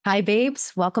Hi,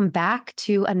 babes. Welcome back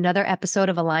to another episode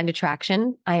of Aligned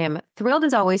Attraction. I am thrilled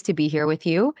as always to be here with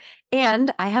you.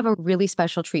 And I have a really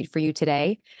special treat for you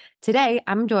today. Today,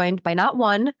 I'm joined by not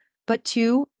one, but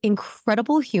two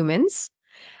incredible humans,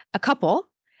 a couple,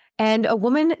 and a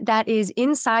woman that is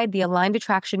inside the Aligned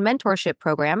Attraction Mentorship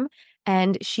Program.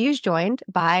 And she is joined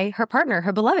by her partner,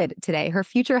 her beloved today, her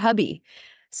future hubby.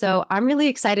 So I'm really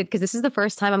excited because this is the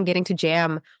first time I'm getting to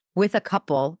jam with a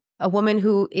couple, a woman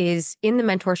who is in the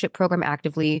mentorship program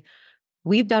actively.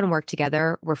 We've done work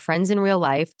together. We're friends in real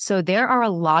life. So there are a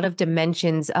lot of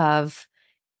dimensions of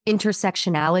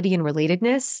intersectionality and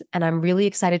relatedness. And I'm really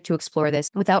excited to explore this.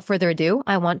 Without further ado,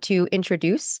 I want to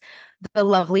introduce the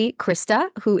lovely Krista,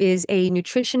 who is a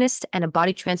nutritionist and a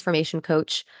body transformation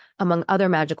coach, among other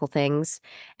magical things,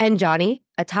 and Johnny,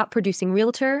 a top producing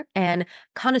realtor and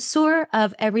connoisseur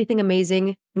of everything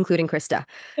amazing, including Krista.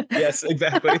 Yes,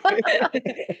 exactly.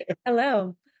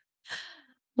 Hello.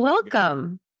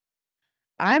 Welcome.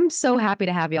 I'm so happy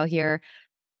to have y'all here.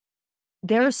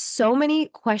 There are so many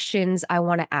questions I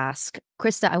want to ask.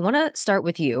 Krista, I want to start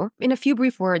with you. In a few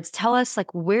brief words, tell us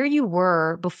like where you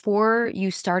were before you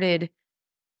started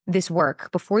this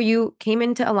work, before you came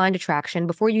into Aligned Attraction,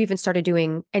 before you even started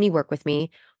doing any work with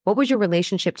me. What was your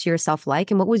relationship to yourself like?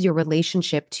 And what was your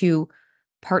relationship to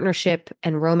partnership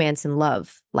and romance and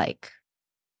love like?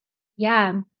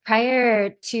 Yeah. Prior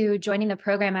to joining the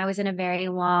program, I was in a very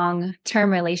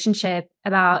long-term relationship,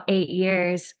 about 8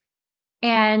 years.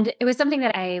 And it was something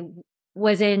that I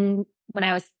was in when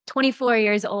I was 24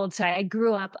 years old. So I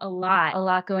grew up a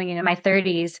lot going into my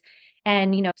 30s.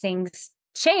 And, things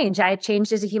change. I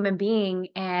changed as a human being.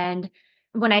 And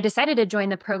when I decided to join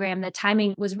the program, the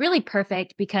timing was really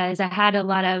perfect because I had a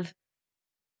lot of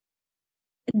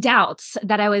doubts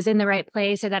that I was in the right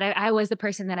place or that I was the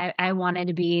person that I wanted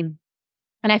to be.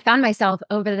 And I found myself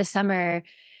over the summer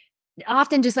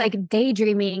often just like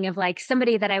daydreaming of like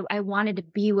somebody that I wanted to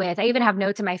be with. I even have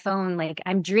notes in my phone, like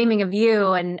I'm dreaming of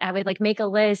you. And I would like make a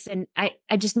list. And I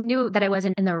just knew that I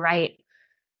wasn't in the right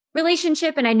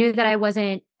relationship. And I knew that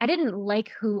I didn't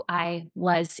like who I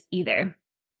was either.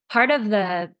 Part of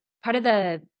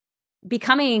the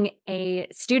becoming a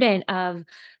student of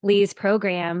Lee's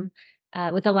program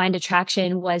with Aligned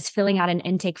Attraction was filling out an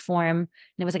intake form. And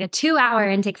it was like a 2-hour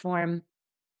intake form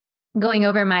going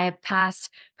over my past,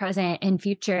 present, and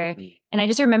future. And I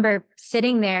just remember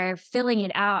sitting there, filling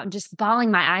it out and just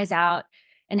bawling my eyes out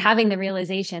and having the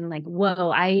realization like,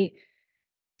 whoa,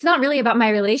 it's not really about my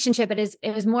relationship.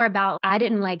 It was more about, I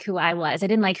didn't like who I was. I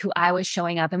didn't like who I was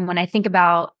showing up. And when I think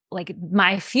about like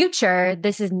my future,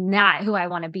 this is not who I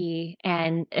want to be.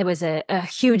 And it was a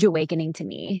huge awakening to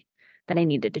me that I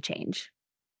needed to change.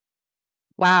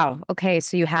 Wow. Okay.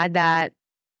 So you had that,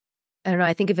 I don't know,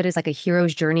 I think of it as like a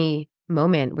hero's journey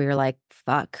moment where you're like,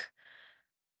 fuck.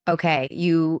 Okay.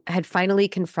 You had finally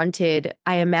confronted,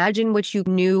 I imagine, what you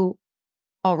knew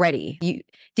already.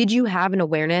 Did you have an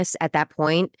awareness at that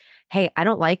point? Hey, I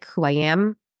don't like who I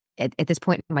am at this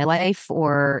point in my life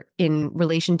or in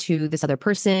relation to this other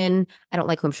person. I don't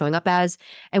like who I'm showing up as.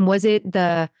 And was it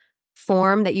the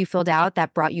form that you filled out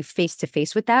that brought you face to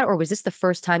face with that? Or was this the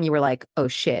first time you were like, oh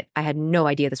shit, I had no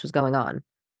idea this was going on?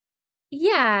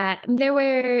 Yeah, there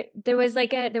was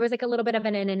like a little bit of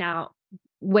an in and out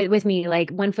with me, like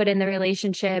one foot in the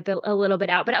relationship, a little bit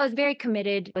out, but I was very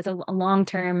committed. It was a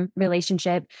long-term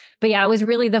relationship. But yeah, it was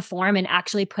really the form and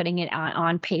actually putting it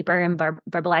on paper and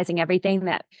verbalizing everything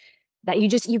that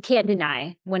you can't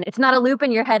deny when it's not a loop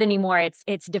in your head anymore.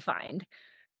 It's defined.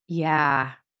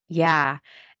 Yeah. Yeah.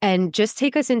 And just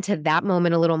take us into that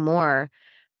moment a little more.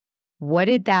 What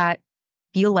did that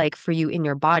feel like for you in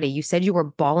your body? You said you were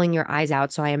bawling your eyes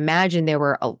out. So I imagine there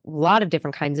were a lot of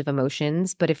different kinds of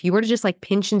emotions. But if you were to just like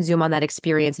pinch and zoom on that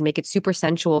experience and make it super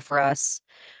sensual for us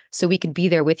so we could be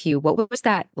there with you, what was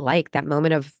that like, that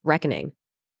moment of reckoning?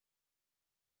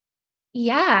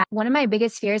 Yeah. One of my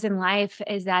biggest fears in life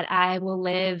is that I will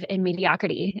live in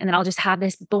mediocrity and then I'll just have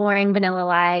this boring vanilla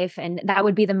life. And that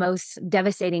would be the most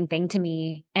devastating thing to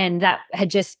me. And that had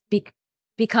just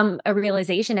become a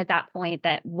realization at that point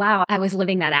that, wow, I was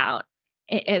living that out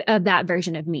of that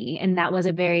version of me. And that was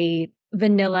a very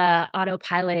vanilla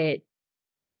autopilot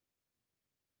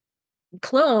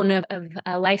clone of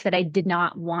a life that I did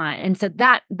not want. And so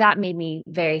that made me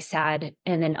very sad.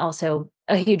 And then also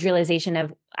a huge realization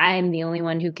of I'm the only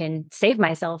one who can save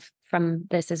myself from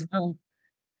this as well.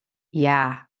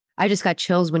 Yeah. I just got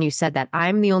chills when you said that.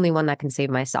 I'm the only one that can save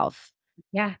myself.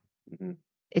 Yeah. Mhm.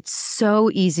 It's so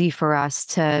easy for us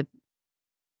to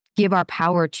give our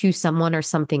power to someone or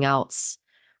something else,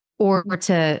 or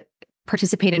to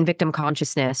participate in victim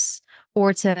consciousness,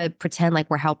 or to pretend like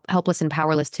we're helpless and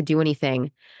powerless to do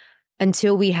anything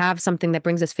until we have something that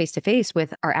brings us face to face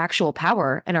with our actual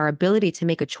power and our ability to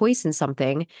make a choice in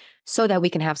something so that we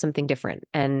can have something different.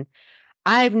 And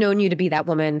I've known you to be that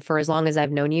woman for as long as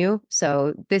I've known you.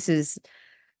 So this is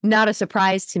not a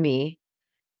surprise to me.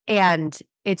 And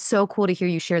it's so cool to hear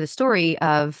you share the story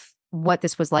of what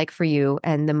this was like for you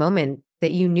and the moment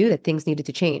that you knew that things needed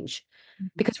to change.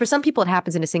 Because for some people, it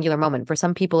happens in a singular moment. For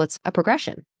some people, it's a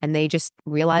progression and they just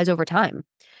realize over time.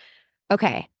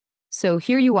 Okay, so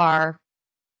here you are.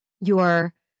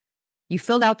 You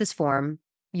filled out this form.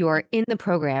 You're in the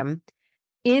program.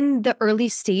 In the early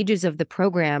stages of the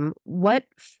program, what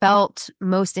felt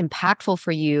most impactful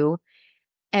for you?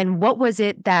 And what was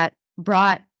it that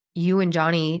brought you and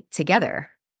Johnny together?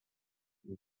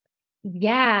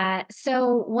 Yeah.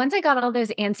 So once I got all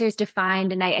those answers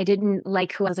defined and I didn't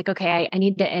like who I was like, okay, I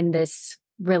need to end this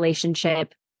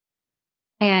relationship.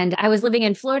 And I was living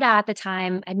in Florida at the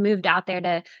time. I'd moved out there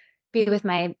to be with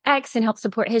my ex and help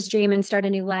support his dream and start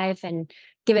a new life and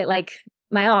give it like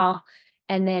my all.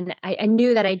 And then I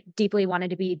knew that I deeply wanted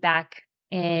to be back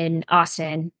in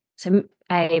Austin. So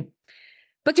I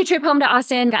booked a trip home to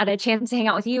Austin, got a chance to hang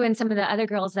out with you and some of the other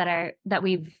girls that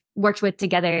we've worked with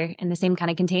together in the same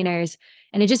kind of containers.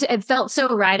 And it felt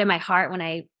so right in my heart when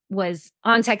I was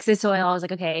on Texas soil. I was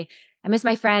like, okay, I miss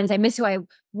my friends. I miss who I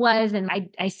was. And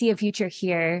I see a future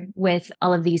here with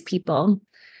all of these people.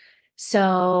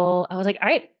 So I was like, all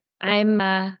right,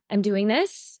 I'm doing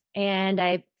this. And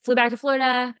I flew back to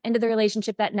Florida, ended the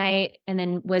relationship that night, and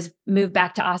then was moved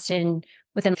back to Austin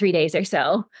within 3 days or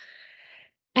so.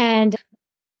 And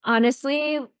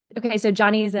honestly, okay, so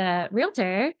Johnny's a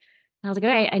realtor. I was like, all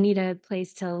right, I need a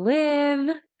place to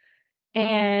live.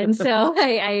 And so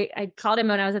I called him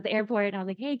when I was at the airport and I was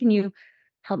like, hey, can you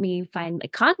help me find a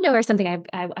condo or something?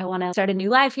 I want to start a new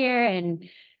life here. And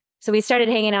so we started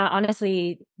hanging out,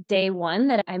 honestly, day one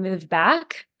that I moved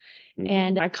back.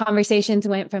 And our conversations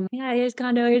went from, yeah, here's a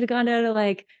condo to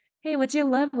like, hey, what's your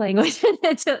love language?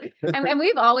 And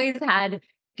we've always had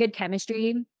good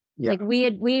chemistry. Yeah. Like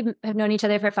we have known each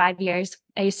other for 5 years.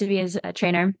 I used to be his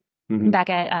trainer back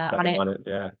at On It.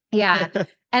 Yeah. Yeah.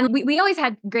 And we always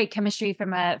had great chemistry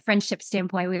from a friendship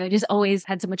standpoint. We just always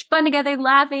had so much fun together,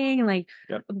 laughing and like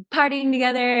partying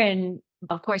together. And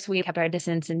of course, we kept our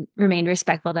distance and remained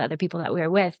respectful to other people that we were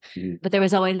with. But there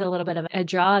was always a little bit of a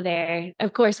draw there.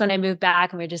 Of course, when I moved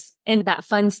back and we are just in that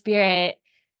fun spirit,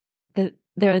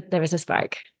 there was a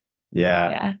spark.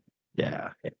 Yeah.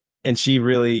 And she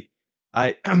really,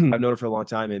 I've known her for a long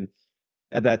time. And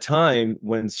at that time,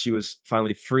 when she was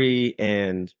finally free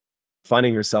and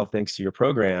finding herself thanks to your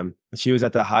program, she was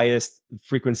at the highest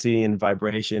frequency and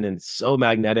vibration and so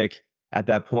magnetic at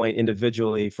that point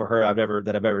individually for her I've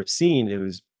ever seen. It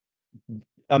was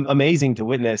amazing to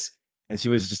witness. And she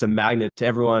was just a magnet to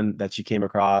everyone that she came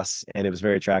across. And it was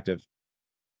very attractive.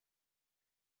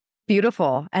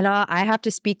 Beautiful. And I have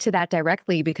to speak to that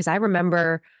directly because I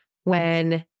remember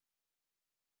when,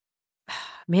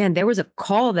 man, there was a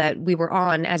call that we were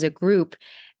on as a group.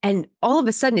 And all of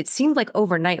a sudden, it seemed like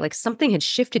overnight, like something had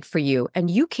shifted for you. And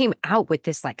you came out with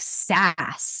this like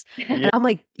sass. And I'm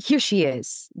like, here she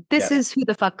is. This is who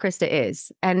the fuck Krista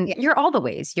is. And you're all the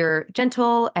ways. You're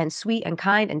gentle and sweet and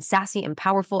kind and sassy and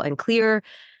powerful and clear.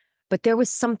 But there was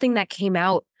something that came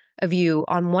out of you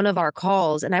on one of our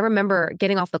calls. And I remember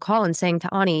getting off the call and saying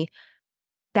to Ani,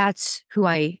 that's who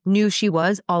I knew she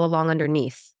was all along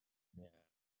underneath.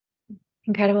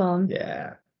 Incredible.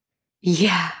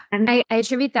 Yeah. And I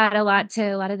attribute that a lot to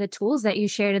a lot of the tools that you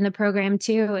shared in the program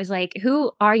too. Is like,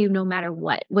 who are you no matter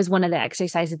what was one of the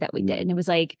exercises that we did. And it was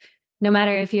like, no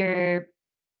matter if you're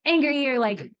angry or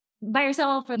like by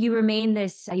yourself, or you remain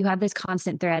this, you have this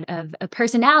constant thread of a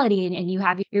personality and you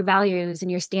have your values and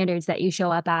your standards that you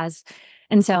show up as.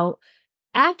 And so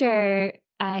after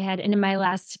I had ended my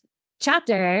last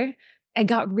chapter, I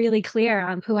got really clear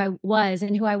on who I was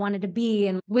and who I wanted to be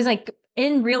and was like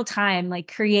in real time,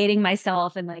 like creating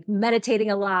myself and like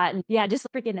meditating a lot and just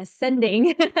freaking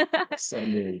ascending.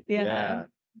 Yeah.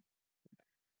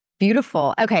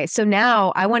 Beautiful. Okay. So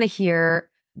now I want to hear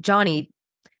Johnny.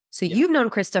 So you've known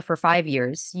Krista for 5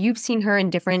 years. You've seen her in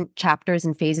different chapters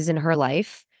and phases in her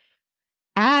life.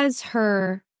 As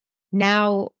her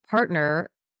now partner,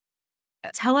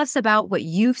 tell us about what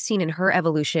you've seen in her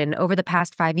evolution over the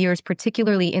past 5 years,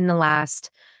 particularly in the last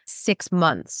 6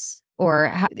 months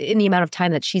or in the amount of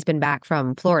time that she's been back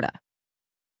from Florida.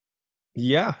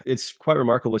 Yeah, it's quite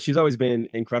remarkable. She's always been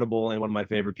incredible and one of my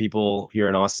favorite people here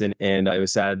in Austin. And I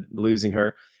was sad losing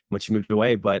her when she moved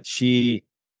away, but she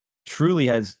truly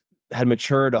had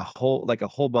matured a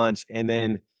whole bunch. And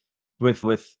then with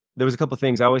there was a couple of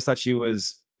things. I always thought she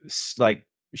was like,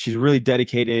 she's really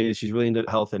dedicated. She's really into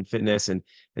health and fitness and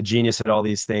a genius at all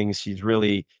these things. She's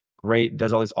really great,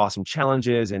 does all these awesome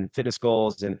challenges and fitness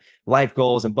goals and life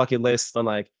goals and bucket lists and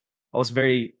like all those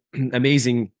very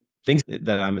amazing things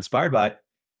that I'm inspired by.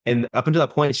 And up until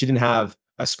that point, she didn't have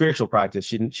a spiritual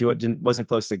practice. Wasn't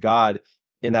close to God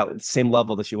in that same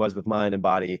level that she was with mind and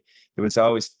body. It was, I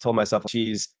always told myself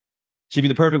she'd be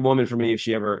the perfect woman for me if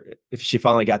she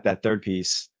finally got that third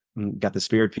piece, got the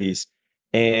spirit piece.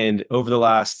 And over the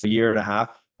last year and a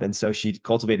half, and so she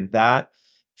cultivated that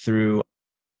through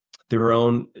her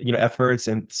own, efforts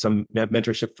and some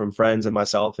mentorship from friends and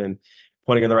myself and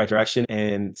pointing in the right direction.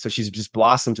 And so she's just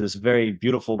blossomed to this very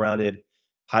beautiful, rounded,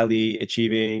 highly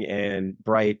achieving and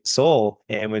bright soul.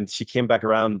 And when she came back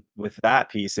around with that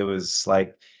piece, it was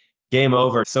like game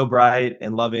over. So bright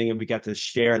and loving. And we got to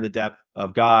share in the depth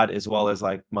of God as well as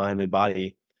like mind and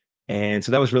body. And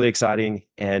so that was really exciting,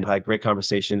 and I had great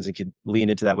conversations and could lean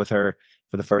into that with her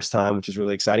for the first time, which was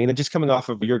really exciting. And then just coming off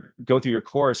of going through your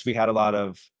course, we had a lot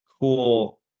of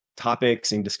cool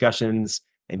topics and discussions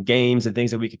and games and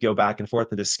things that we could go back and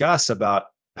forth to discuss about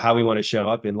how we want to show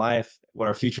up in life, what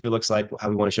our future looks like, how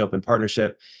we want to show up in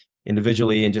partnership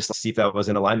individually, and just see if that was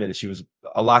in alignment. And she was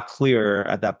a lot clearer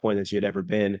at that point than she had ever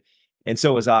been. And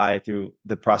so was I through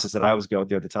the process that I was going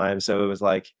through at the time. So it was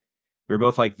like, we were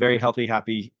both like very healthy,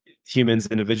 happy humans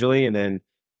individually. And then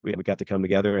we got to come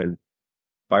together and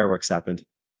fireworks happened.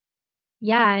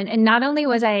 Yeah. And not only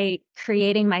was I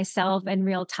creating myself in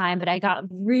real time, but I got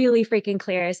really freaking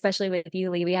clear, especially with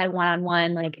you, Lee. We had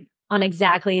one-on-one, like on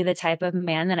exactly the type of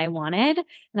man that I wanted.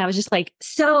 And I was just like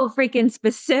so freaking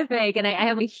specific. And I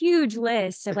have a huge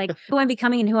list of like who I'm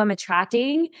becoming and who I'm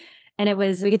attracting. And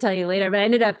we could tell you later, but I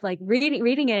ended up like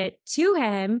reading it to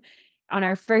him on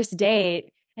our first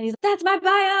date. And he's like, that's my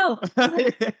bio.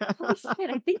 Like, holy shit,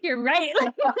 I think you're right.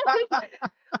 Like,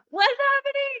 what's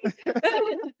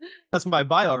happening? That's my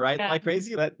bio, right? Yeah. Am I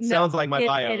crazy? That sounds like my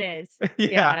bio. It is.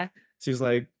 Yeah. She was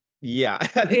like, yeah.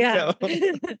 Yeah.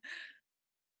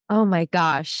 Oh my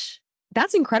gosh.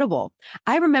 That's incredible.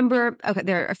 I remember, okay,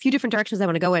 there are a few different directions I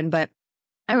want to go in, but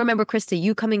I remember, Krista,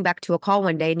 you coming back to a call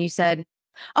one day and you said,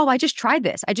 oh, I just tried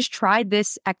this. I just tried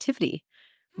this activity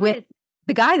with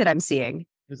the guy that I'm seeing.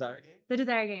 The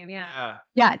Desire Game, yeah.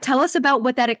 Yeah. Tell us about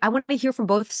I want to hear from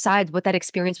both sides what that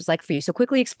experience was like for you. So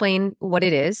quickly explain what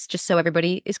it is, just so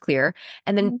everybody is clear.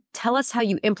 And then tell us how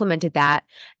you implemented that.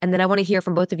 And then I want to hear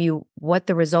from both of you what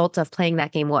the result of playing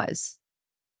that game was.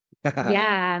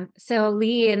 Yeah. So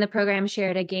Lee in the program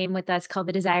shared a game with us called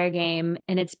the Desire Game.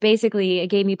 And it's basically a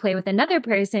game you play with another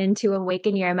person to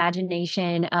awaken your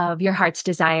imagination of your heart's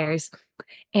desires.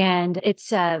 And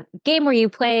it's a game where you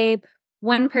play.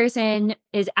 One person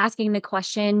is asking the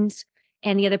questions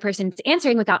and the other person's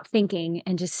answering without thinking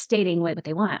and just stating what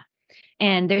they want.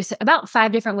 And there's about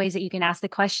 5 different ways that you can ask the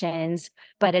questions,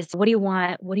 but it's what do you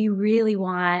want? What do you really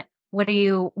want? What do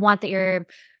you want that you're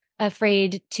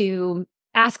afraid to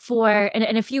ask for?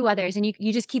 And a few others. And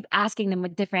you just keep asking them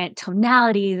with different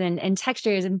tonalities and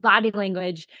textures and body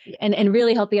language and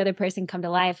really help the other person come to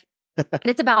life. And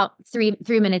it's about 3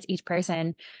 minutes each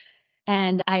person.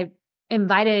 And I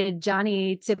invited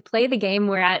Johnny to play the game.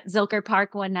 We're at Zilker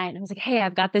Park one night and I was like, hey,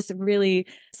 I've got this really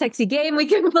sexy game we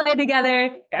can play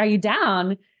together. Are you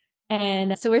down?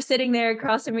 And so we're sitting there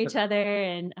across from each other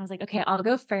and I was like, okay, I'll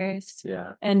go first.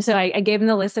 Yeah. And so I gave him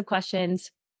the list of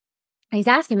questions. And he's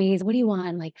asking me, what do you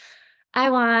want? Like,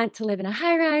 I want to live in a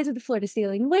high rise with floor to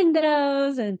ceiling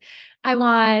windows. And I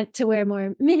want to wear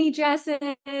more mini dresses,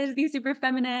 be super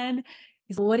feminine.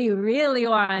 He's like, what do you really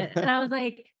want? And I was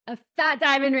like, a fat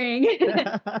diamond ring.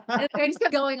 And I just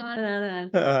kept going on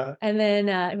and on. And then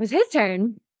it was his turn.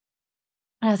 And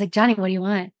I was like, Johnny, what do you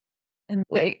want? And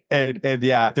wait. And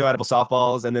yeah, threw out a couple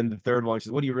softballs. And then the third one, she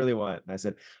said, what do you really want? And I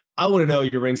said, I want to know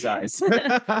your ring size.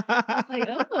 Like,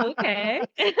 oh, okay.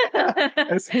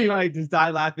 And so he like just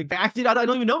died laughing. Actually, I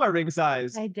don't even know my ring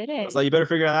size. I did it. I was like, you better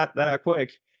figure that out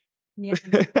quick. Yeah.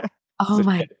 Oh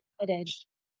my. I did.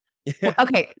 Yeah.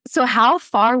 Okay. So how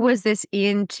far was this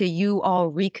into you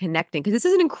all reconnecting? Because this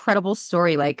is an incredible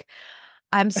story. Like,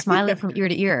 I'm smiling from ear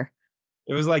to ear.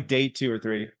 It was like day 2 or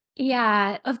 3.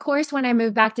 Yeah. Of course, when I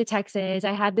moved back to Texas,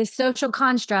 I had this social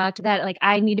construct that like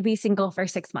I need to be single for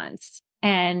 6 months.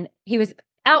 And he was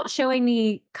out showing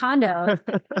me condos.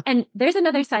 And there's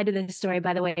another side to this story,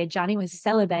 by the way. Johnny was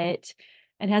celibate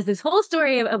and has this whole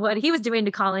story of what he was doing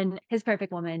to call in his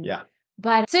perfect woman. Yeah.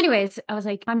 But so anyways, I was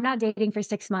like, I'm not dating for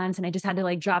 6 months. And I just had to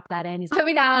like drop that in. He's put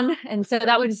me down. And so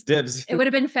that was, Dibs. It would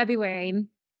have been February.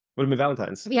 Would have been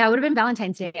Valentine's. Yeah, it would have been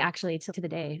Valentine's Day, actually, to the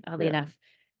day, oddly enough.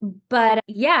 But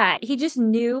yeah, he just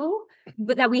knew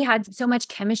but that we had so much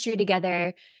chemistry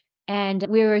together, and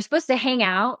we were supposed to hang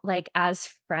out like as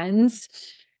friends.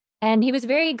 And he was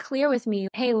very clear with me,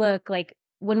 hey, look, like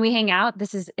when we hang out,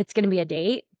 it's going to be a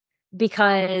date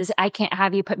because I can't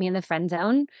have you put me in the friend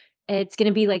zone. It's going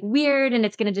to be like weird and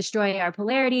it's going to destroy our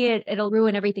polarity. It'll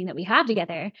ruin everything that we have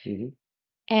together. Mm-hmm.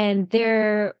 And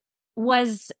there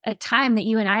was a time that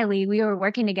you and I, Lee, we were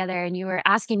working together and you were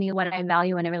asking me what I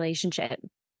value in a relationship.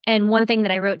 And one thing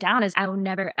that I wrote down is I will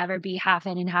never, ever be half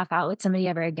in and half out with somebody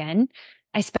ever again.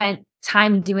 I spent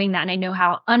time doing that and I know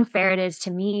how unfair it is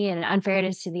to me and unfair it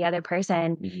is to the other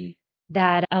person, Mm-hmm.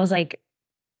 that I was like,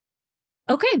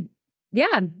 okay,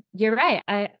 yeah, you're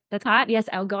right. That's hot. Yes,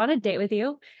 I'll go on a date with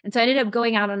you. And so I ended up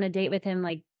going out on a date with him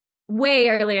like way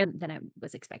earlier than I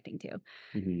was expecting to.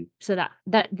 Mm-hmm. So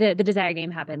that the desire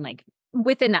game happened like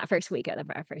within that first week of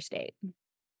our first date.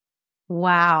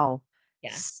 Wow.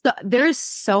 Yeah. So, there's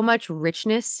so much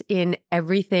richness in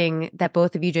everything that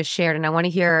both of you just shared. And I want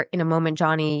to hear in a moment,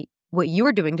 Johnny, what you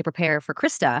were doing to prepare for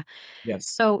Krista. Yes.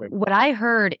 So Right. what I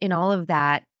heard in all of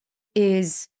that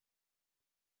is,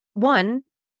 one,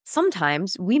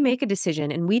 sometimes we make a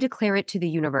decision and we declare it to the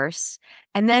universe,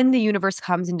 and then the universe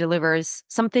comes and delivers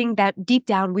something that deep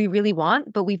down we really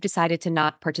want, but we've decided to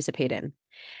not participate in.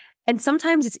 And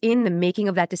sometimes it's in the making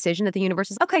of that decision that the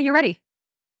universe is, okay, you're ready.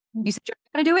 You said you're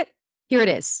going to do it. Here it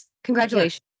is.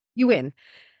 Congratulations. You win.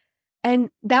 And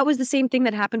that was the same thing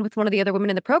that happened with one of the other women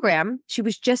in the program. She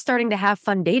was just starting to have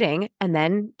fun dating, and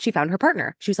then she found her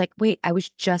partner. She was like, wait, I was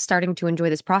just starting to enjoy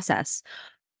this process.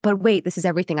 But wait, this is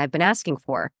everything I've been asking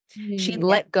for. She'd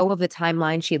let go of the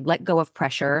timeline. She'd let go of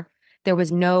pressure. There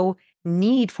was no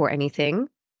need for anything.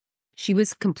 She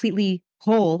was completely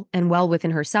whole and well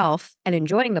within herself and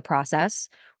enjoying the process,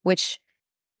 which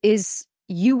is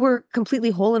you were completely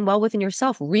whole and well within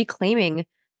yourself, reclaiming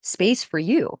space for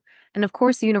you. And of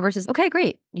course, the universe is, okay,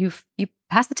 great. You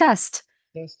passed the test.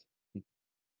 Yes.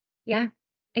 Yeah,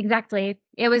 exactly.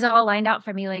 It was all lined out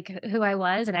for me, like who I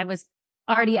was, and I was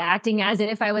already acting as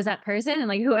if I was that person and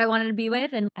like who I wanted to be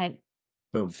with. And I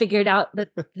Boom. figured out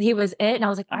that he was it. And I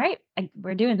was like, all right,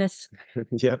 we're doing this.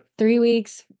 Yep. 3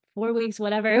 weeks, 4 weeks,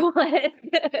 whatever it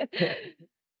was.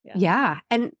 Yeah.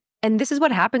 And this is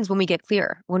what happens when we get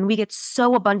clear, when we get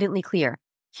so abundantly clear.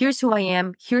 Here's who I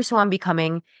am. Here's who I'm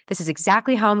becoming. This is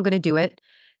exactly how I'm going to do it.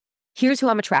 Here's who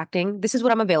I'm attracting. This is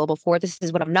what I'm available for. This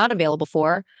is what I'm not available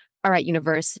for. All right,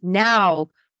 universe. Now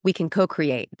we can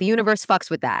co-create. The universe fucks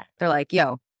with that. They're like,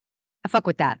 yo, I fuck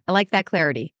with that. I like that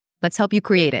clarity. Let's help you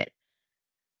create it.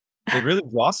 It really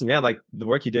was awesome. Yeah, like the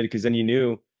work you did, because then you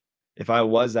knew if I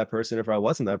was that person, if I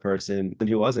wasn't that person, then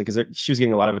he wasn't, because she was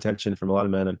getting a lot of attention from a lot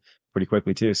of men and pretty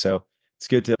quickly too. So it's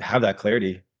good to have that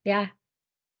clarity. Yeah.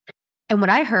 And what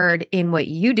I heard in what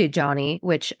you did, Johnny,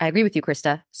 which I agree with you,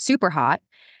 Krista, super hot,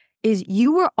 is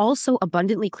you were also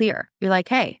abundantly clear. You're like,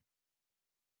 hey,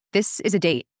 this is a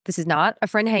date. This is not a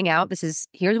friend hangout.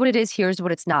 Here's what it is. Here's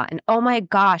what it's not. And oh my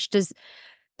gosh, does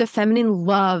the feminine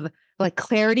love like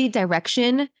clarity,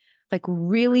 direction, like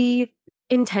really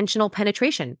intentional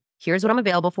penetration. Here's what I'm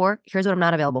available for. Here's what I'm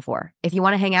not available for. If you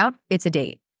want to hang out, it's a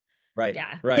date. Right.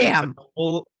 Yeah. Right. Damn.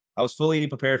 I was fully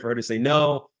prepared for her to say,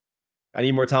 no, I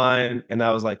need more time. And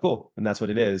I was like, cool. And that's what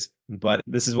it is. But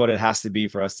this is what it has to be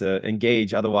for us to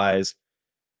engage. Otherwise,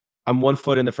 I'm 1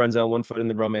 foot in the friend zone, 1 foot in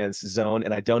the romance zone,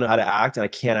 and I don't know how to act, and I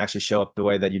can't actually show up the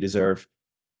way that you deserve.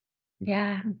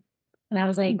 Yeah. And I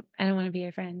was like, I don't want to be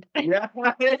your friend. Yeah.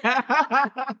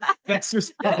 Best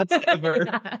response ever.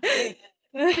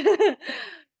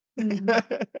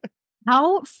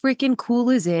 How freaking cool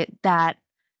is it that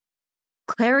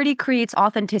clarity creates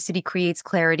authenticity, creates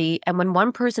clarity. And when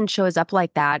one person shows up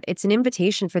like that, it's an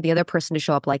invitation for the other person to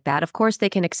show up like that. Of course, they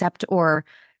can accept or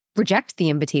reject the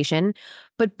invitation,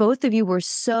 but both of you were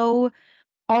so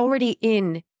already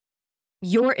in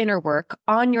your inner work,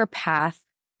 on your path,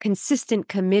 consistent,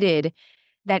 committed,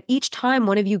 that each time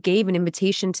one of you gave an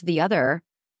invitation to the other,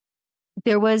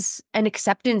 there was an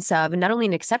acceptance of, and not only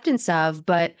an acceptance of,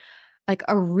 but like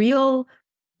a real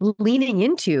leaning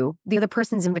into the other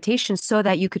person's invitation so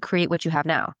that you could create what you have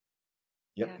now.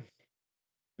 Yep. Yeah.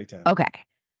 Big time. Okay.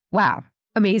 Wow.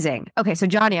 Amazing. Okay. So,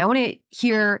 Johnny, I want to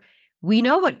hear, we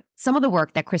know what some of the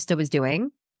work that Krista was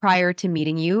doing prior to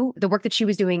meeting you, the work that she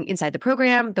was doing inside the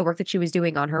program, the work that she was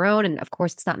doing on her own. And of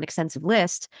course, it's not an extensive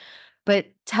list, but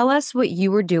tell us what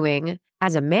you were doing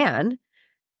as a man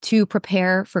to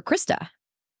prepare for Krista.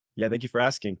 Yeah, thank you for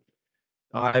asking.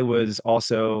 I was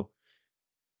also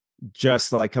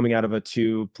just like coming out of a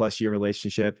 2+ year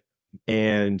relationship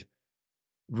and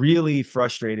really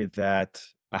frustrated that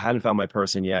I hadn't found my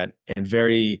person yet, and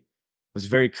very was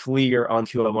very clear on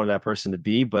who I wanted that person to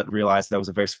be, but realized that was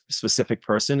a very specific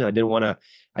person. I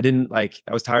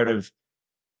was tired of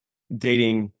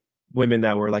dating women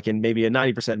that were like in maybe a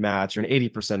 90% match or an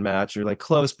 80% match or like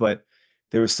close, but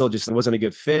there was still just, it wasn't a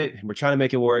good fit. We're trying to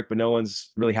make it work, but no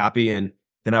one's really happy. And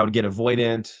then I would get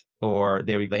avoidant, or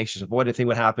they would be anxious, avoidant thing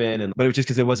would happen. But it was just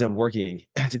because it wasn't working.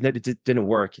 It didn't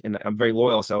work. And I'm very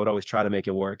loyal, so I would always try to make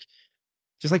it work.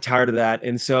 Just like tired of that.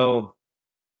 And so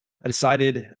I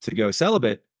decided to go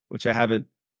celibate, which I haven't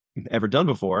ever done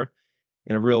before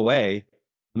in a real way.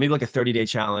 Maybe like a 30-day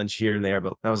challenge here and there,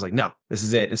 but I was like, no, this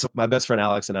is it. And so my best friend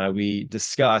Alex and I, we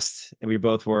discussed, and we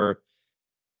both were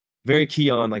very key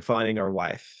on like finding our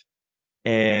wife.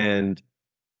 And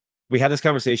we had this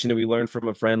conversation that we learned from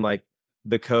a friend, like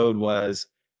the code was,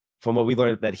 from what we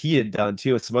learned that he had done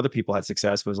too, and some other people had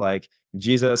success, was like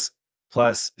Jesus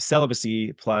plus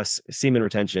celibacy plus semen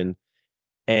retention,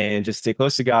 and just stay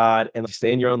close to God and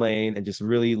stay in your own lane and just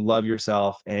really love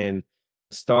yourself and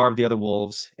starve the other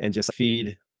wolves and just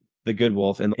feed the good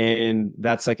wolf. And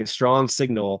that's like a strong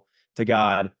signal to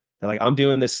God that like, I'm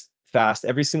doing this fast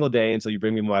every single day until you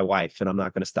bring me my wife, and I'm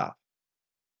not going to stop.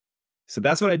 So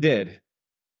that's what I did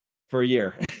for a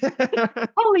year.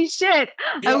 Holy shit.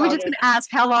 Yeah, I was just going to ask,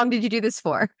 how long did you do this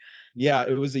for? Yeah,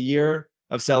 it was a year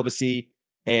of celibacy.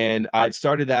 And I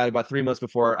started that about 3 months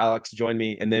before Alex joined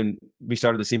me. And then we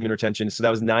started the semen retention. So that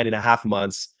was 9.5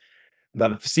 months.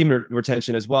 The semen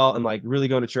retention as well. And like really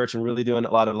going to church and really doing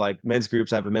a lot of like men's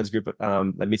groups. I have a men's group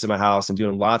that meets at my house, and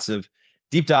doing lots of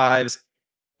deep dives.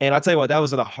 And I'll tell you what, that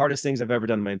was one of the hardest things I've ever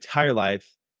done in my entire life.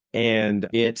 And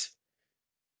it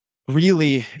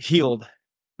really healed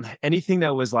anything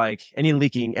that was like any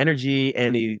leaking energy,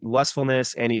 any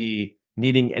lustfulness, any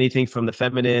needing anything from the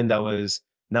feminine that was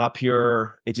not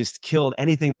pure. It just killed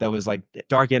anything that was like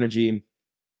dark energy.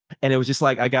 And it was just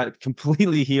like, I got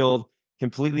completely healed,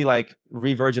 completely like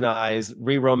re-virginized,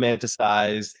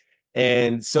 re-romanticized,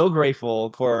 and so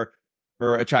grateful for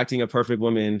attracting a perfect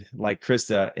woman like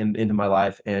Krista into my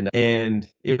life. And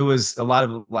it was a lot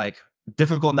of like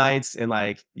difficult nights and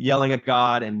like yelling at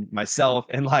God and myself,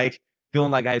 and like feeling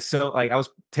like I was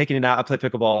taking it out. I play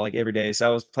pickleball like every day.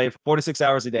 So I was playing 4 to 6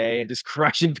 hours a day and just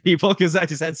crushing people because I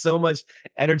just had so much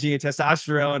energy and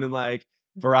testosterone and like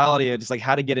virality, and just like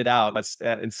how to get it out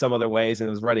in some other ways. And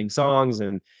it was writing songs.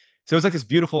 And so it was like this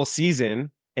beautiful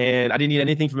season, and I didn't need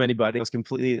anything from anybody. I was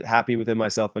completely happy within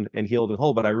myself and healed and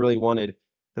whole, but I really wanted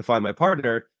to find my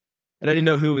partner, and I didn't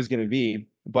know who it was going to be.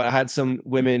 But I had some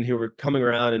women who were coming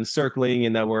around and circling,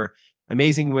 and that were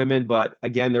amazing women. But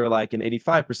again, they were like an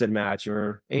 85% match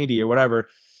or 80 or whatever.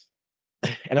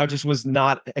 And I just was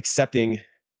not accepting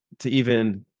to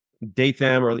even date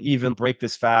them or even break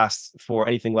this fast for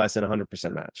anything less than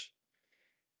 100% match.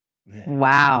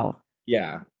 Wow.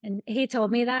 Yeah. And he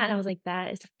told me that, and I was like,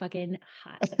 that is fucking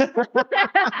hot.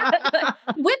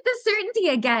 With the certainty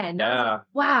again. Yeah. Like,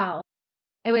 wow.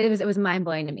 It was mind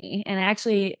blowing to me. And I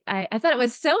thought it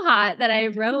was so hot that I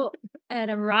wrote an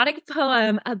erotic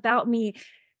poem about me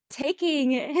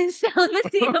taking his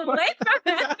celibacy away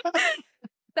from him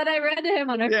that I read to him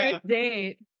on our first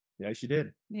date. Yeah, she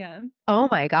did. Yeah. Oh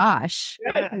my gosh.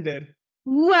 Yeah, I did.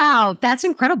 Wow. That's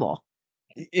incredible.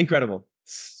 Incredible.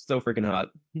 So freaking hot.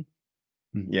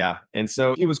 Yeah. And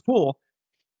so it was cool.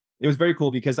 It was very cool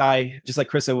because I, just like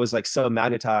Krista, was like so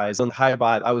magnetized on the high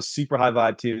vibe. I was super high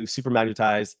vibe too, super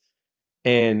magnetized.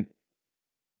 And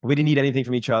we didn't need anything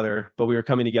from each other, but we were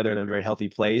coming together in a very healthy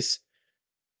place.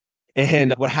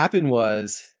 And what happened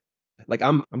was, like,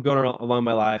 I'm going along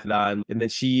my life, and then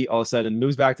she all of a sudden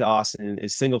moves back to Austin,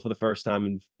 is single for the first time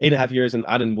in 8.5 years. And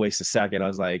I didn't waste a second. I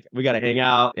was like, we got to hang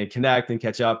out and connect and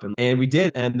catch up. And we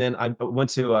did. And then I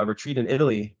went to a retreat in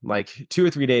Italy, like 2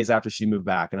 or 3 days after she moved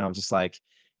back. And I was just like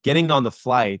getting on the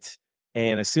flight.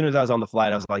 And as soon as I was on the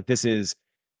flight, I was like,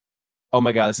 oh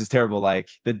my God, this is terrible. Like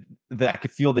I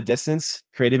could feel the distance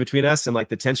created between us, and like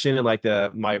the tension, and like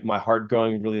my heart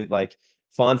growing really like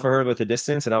fond for her with the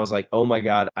distance. And I was like, oh my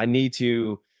God, I need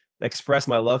to express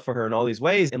my love for her in all these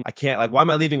ways. And I can't, like, why am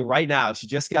I leaving right now? She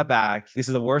just got back. This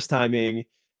is the worst timing.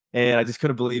 And I just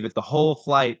couldn't believe it. The whole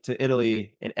flight to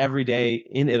Italy, and every day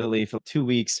in Italy for 2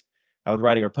 weeks, I was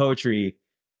writing her poetry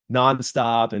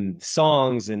nonstop, and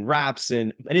songs and raps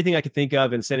and anything I could think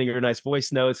of, and sending her nice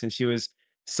voice notes. And she was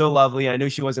so lovely. I knew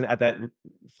she wasn't at that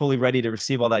fully ready to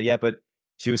receive all that yet, but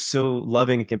she was so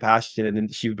loving and compassionate.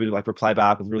 And she would like reply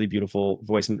back with really beautiful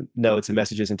voice notes and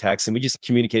messages and texts. And we just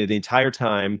communicated the entire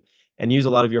time, and used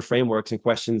a lot of your frameworks and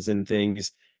questions and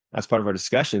things as part of our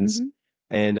discussions. Mm-hmm.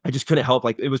 And I just couldn't help,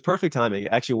 like, it was perfect timing.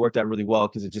 It actually worked out really well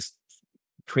because it just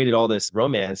created all this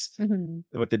romance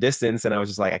with the distance. And I was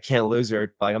just like, I can't lose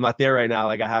her. Like, I'm not there right now.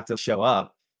 Like, I have to show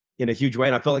up in a huge way.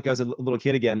 And I felt like I was a little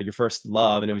kid again, your first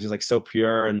love. And it was just like so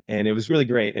pure. And it was really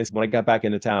great. And when I got back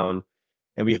into town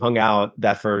and we hung out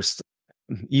that first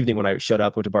evening when I showed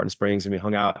up, went to Barton Springs and we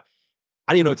hung out,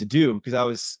 I didn't even know what to do because I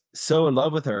was so in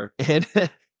love with her. And, and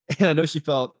I know she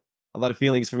felt a lot of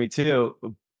feelings for me too,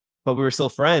 but we were still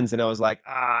friends. And I was like,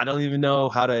 I don't even know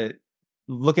how to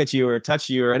look at you or touch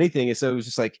you or anything. And so it was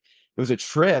just like, it was a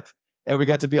trip and we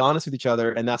got to be honest with each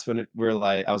other. And that's when we're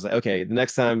like, I was like, okay, the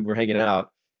next time we're hanging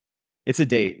out, it's a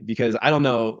date because I don't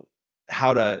know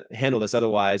how to handle this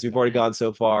otherwise. We've already gone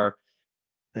so far.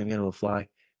 I'm gonna fly.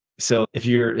 So if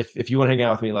you want to hang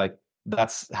out with me, like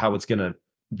that's how it's gonna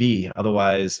be.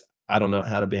 Otherwise, I don't know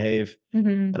how to behave,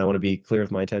 and I want to be clear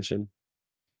with my intention.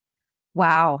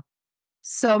 Wow.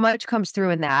 So much comes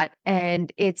through in that.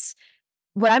 And it's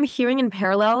what I'm hearing in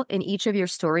parallel in each of your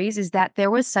stories is that there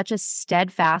was such a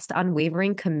steadfast,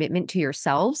 unwavering commitment to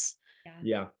yourselves.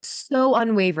 Yeah. So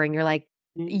unwavering. You're like,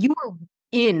 you were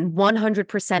in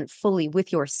 100% fully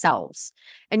with yourselves.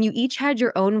 And you each had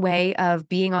your own way of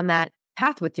being on that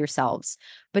path with yourselves.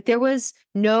 But there was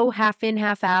no half in,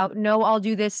 half out. No, I'll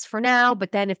do this for now.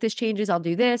 But then if this changes, I'll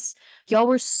do this. Y'all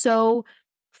were so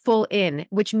full in,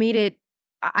 which made it,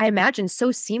 I imagine,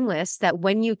 so seamless that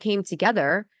when you came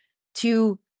together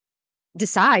to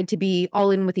decide to be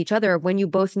all in with each other, when you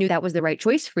both knew that was the right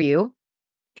choice for you,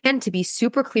 and to be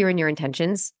super clear in your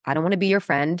intentions. I don't want to be your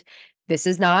friend. This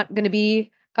is not going to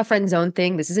be a friend zone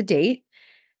thing. This is a date.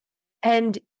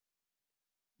 And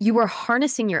you were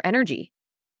harnessing your energy,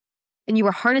 and you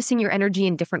were harnessing your energy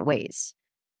in different ways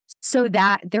so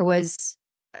that there was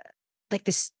like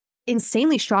this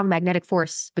insanely strong magnetic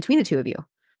force between the two of you.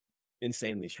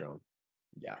 Insanely strong.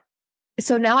 Yeah.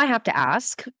 So now I have to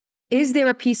ask, is there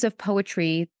a piece of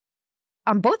poetry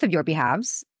on both of your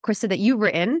behalves, Krista, that you've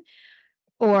written,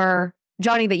 or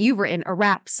Johnny, that you've written, a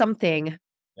rap, something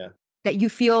that you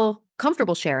feel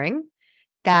comfortable sharing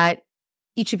that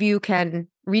each of you can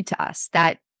read to us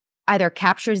that either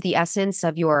captures the essence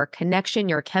of your connection,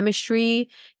 your chemistry,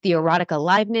 the erotic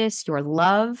aliveness, your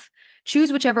love?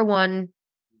 Choose whichever one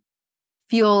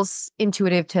feels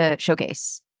intuitive to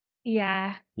showcase.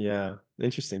 Yeah. Yeah.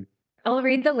 Interesting. I'll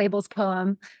read the Labels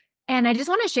poem. And I just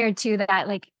want to share too that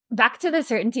like back to the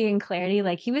certainty and clarity,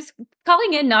 like he was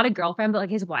calling in not a girlfriend, but like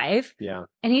his wife. Yeah.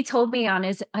 And he told me on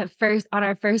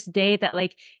our first date that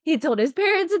like he told his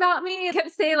parents about me. He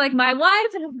kept saying like my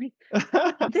wife. And I'm like,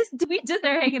 we just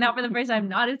are hanging out for the first time,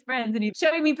 not his friends. And he's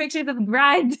showing me pictures of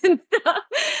brides and stuff.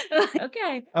 Like,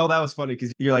 okay. Oh, that was funny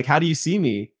because you're like, how do you see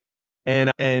me?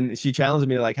 And she challenged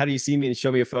me like, how do you see me? And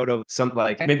show me a photo of some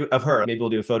like maybe of her. Maybe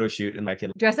we'll do a photo shoot and I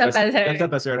can dress up as her. Dress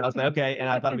up as her. And I was like, okay. And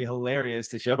I thought it'd be hilarious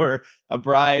to show her a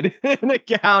bride in a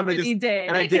gown. And you did.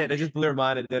 And I did. I just blew her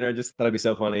mind at dinner. I just thought it'd be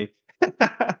so funny.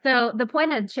 So the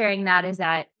point of sharing that is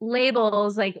that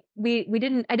Labels, like I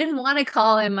didn't want to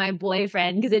call him my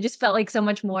boyfriend because it just felt like so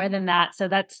much more than that. So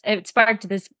it sparked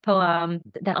this poem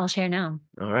that I'll share now.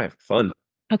 All right. Fun.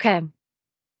 Okay.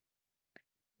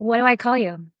 What do I call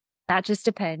you? That just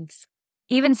depends.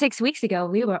 Even 6 weeks ago,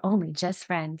 we were only just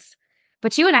friends.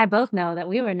 But you and I both know that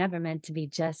we were never meant to be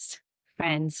just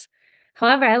friends.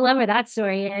 However, I love where that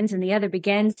story ends and the other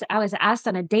begins. I was asked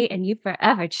on a date and you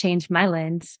forever changed my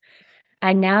lens.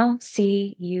 I now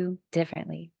see you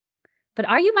differently. But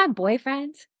are you my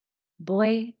boyfriend?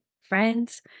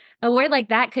 Boyfriends? A word like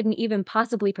that couldn't even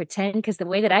possibly pretend because the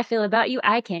way that I feel about you,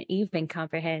 I can't even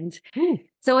comprehend.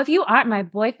 So if you aren't my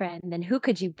boyfriend, then who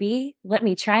could you be? Let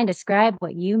me try and describe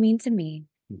what you mean to me.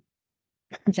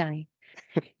 Johnny,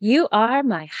 you are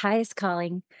my highest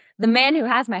calling, the man who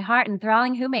has my heart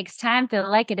enthralling, who makes time feel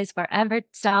like it is forever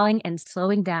stalling and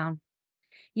slowing down.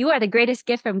 You are the greatest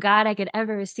gift from God I could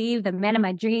ever receive, the man of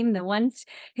my dream, the one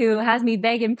who has me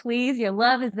beg and please. Your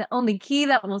love is the only key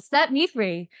that will set me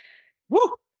free.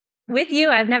 Woo! With you,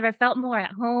 I've never felt more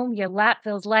at home. Your lap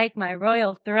feels like my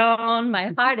royal throne.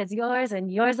 My heart is yours and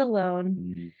yours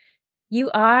alone. You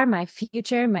are my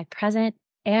future, my present,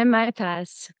 and my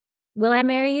past. Will I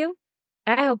marry you?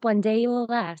 I hope one day you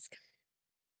will ask.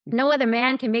 No other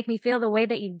man can make me feel the way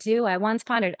that you do. I once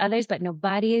pondered others, but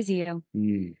nobody is you.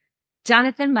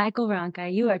 Jonathan Michael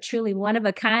Ronca, you are truly one of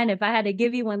a kind. If I had to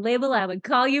give you one label, I would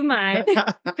call you mine.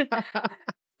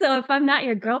 So if I'm not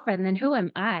your girlfriend, then who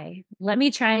am I? Let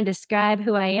me try and describe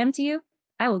who I am to you.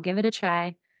 I will give it a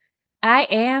try. I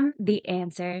am the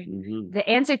answer. The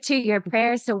answer to your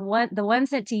prayers, the one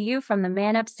sent to you from the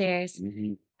man upstairs.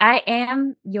 I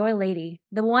am your lady,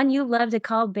 the one you love to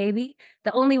call baby,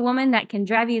 the only woman that can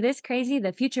drive you this crazy,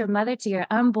 the future mother to your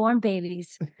unborn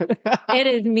babies. It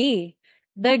is me,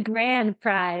 the grand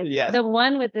prize, the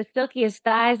one with the silkiest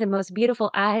thighs and most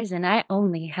beautiful eyes, and I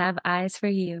only have eyes for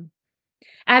you.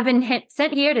 I've been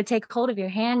sent here to take hold of your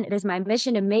hand. It is my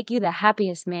mission to make you the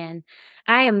happiest man.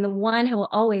 I am the one who will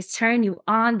always turn you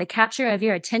on. The capture of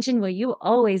your attention will you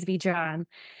always be drawn.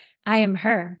 I am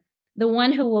her, the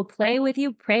one who will play with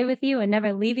you, pray with you, and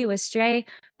never leave you astray.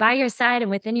 By your side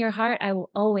and within your heart, I will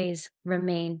always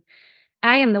remain.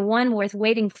 I am the one worth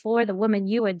waiting for, the woman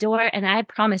you adore, and I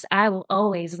promise I will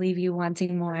always leave you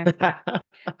wanting more.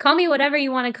 Call me whatever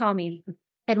you want to call me.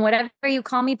 And whatever you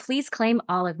call me, please claim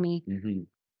all of me. Mhm.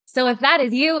 So if that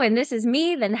is you and this is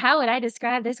me, then how would I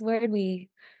describe this word we?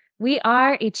 We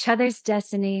are each other's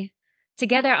destiny.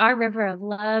 Together, our river of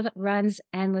love runs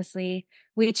endlessly.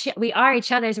 We are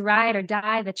each other's ride or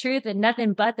die, the truth and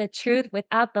nothing but the truth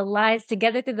without the lies,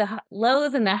 together through the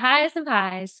lows and the highest of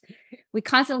highs. We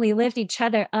constantly lift each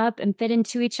other up and fit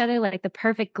into each other like the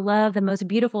perfect glove, the most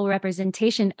beautiful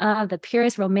representation of the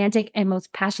purest romantic and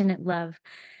most passionate love.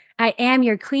 I am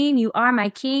your queen, you are my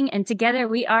king, and together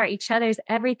we are each other's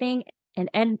everything and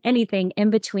anything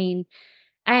in between.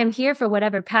 I am here for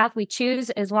whatever path we choose.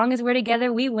 As long as we're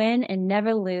together, we win and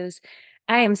never lose.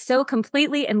 I am so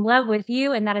completely in love with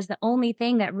you, and that is the only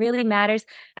thing that really matters.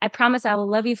 I promise I will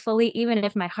love you fully, even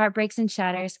if my heart breaks and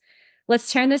shatters.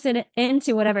 Let's turn this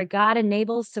into whatever God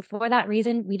enables. So for that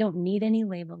reason, we don't need any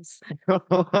labels. Oh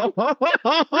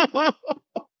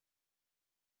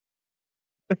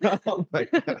my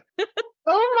God.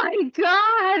 Oh my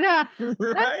God.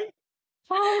 Right?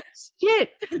 Oh,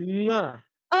 shit. Yeah.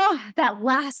 Oh, that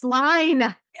last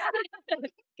line.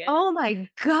 Oh my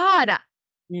God.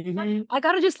 Mhm. I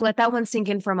got to just let that one sink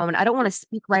in for a moment. I don't want to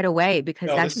speak right away because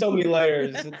No, there's that's, so many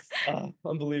layers. It's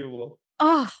unbelievable.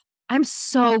 oh, I'm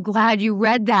so glad you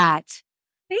read that.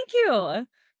 Thank you.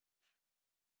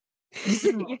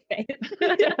 Mm. Your face.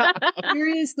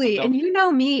 Seriously. No. And you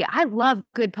know me, I love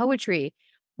good poetry.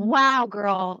 Wow,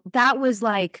 girl. That was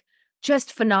like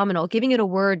just phenomenal. Giving it a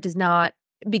word does not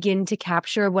begin to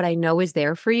capture what I know is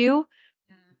there for you,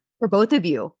 for both of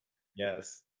you.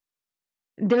 Yes.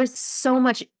 There's so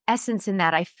much essence in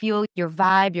that. I feel your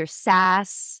vibe, your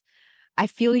sass. I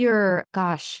feel your,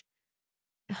 gosh,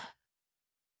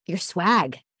 your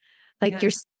swag, like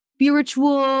your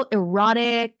spiritual,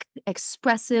 erotic,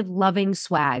 expressive, loving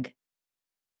swag.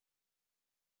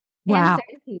 And Wow.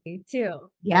 certainty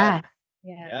too. Yeah.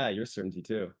 Yeah. Yeah, your certainty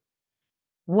too.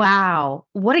 Wow.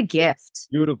 What a gift.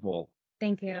 Beautiful.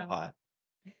 Thank you. Hot.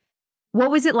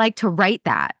 What was it like to write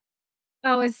that?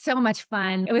 Oh, it was so much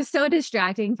fun. It was so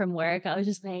distracting from work. I was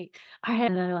just like, all right,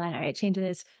 another line. All right, change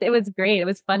this. It was great. It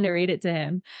was fun to read it to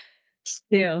him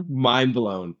too. Mind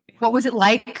blown. What was it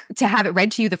like to have it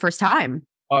read to you the first time?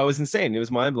 Oh, it was insane. It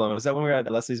was mind blowing. Was that when we were at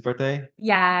Leslie's birthday?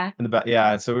 Yeah. In the back,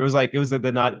 yeah. So it was like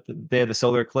the day of the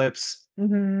solar eclipse.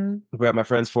 Mm-hmm. We were at my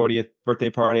friend's 40th birthday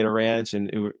party at a ranch,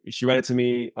 and she read it to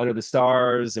me under the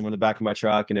stars, and we're in the back of my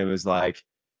truck, and it was like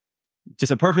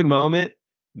just a perfect moment.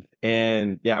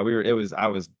 And yeah, I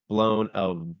was blown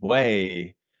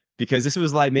away because this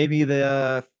was like maybe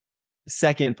the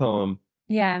second poem,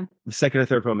 Yeah. the second or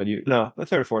third poem that no, the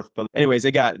third or fourth. But anyways,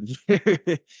 it got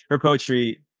her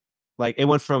poetry. Like it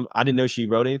went from I didn't know she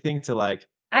wrote anything to like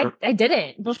I did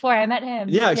it before I met him.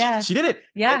 yeah, Yeah. she did it.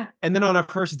 Yeah. And then on our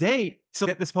first date, so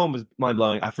this poem was mind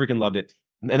blowing. I freaking loved it.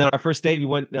 And then on our first date, we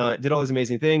went, did all these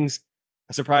amazing things.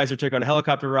 I surprised her, took her on a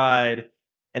helicopter ride,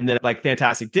 and then like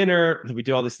fantastic dinner. We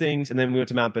did all these things, and then we went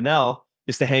to Mount Bonnell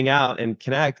just to hang out and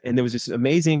connect. And there was this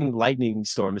amazing lightning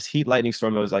storm, this heat lightning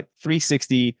storm. It was like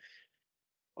 360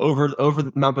 over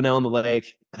the Mount Bonnell in the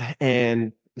lake,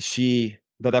 and she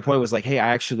at that point was like, "Hey, I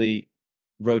actually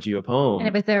wrote you a poem." And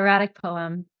it was the erotic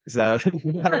poem. Is that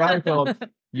not a writing poem?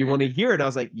 You want to hear it? I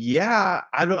was like, yeah.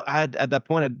 I don't. I had, at that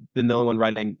point, I'd been the only one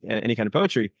writing any kind of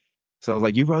poetry, so I was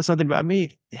like, you wrote something about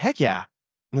me? Heck yeah!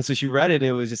 And so she read it, and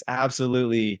it was just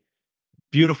absolutely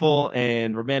beautiful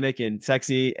and romantic and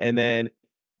sexy. And then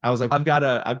I was like, I've got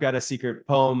a secret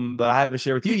poem that I haven't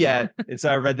shared with you yet. And so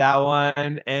I read that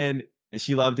one, and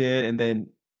she loved it. And then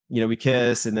we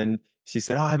kissed, and then she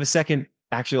said, "Oh, I have a second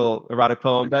actual erotic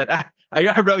poem that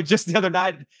I wrote just the other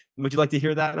night. Would you like to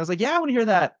hear that?" And I was like, "Yeah, I want to hear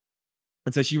that."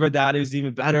 And so she read that. It was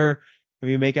even better.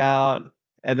 We make out.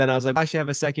 And then I was like, "I actually have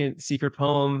a second secret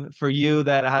poem for you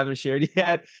that I haven't shared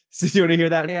yet. So do you want to hear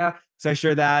that?" Yeah. So I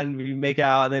shared that and we make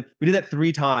out. And then we did that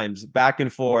 3 times back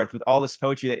and forth with all this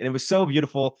poetry. And it was so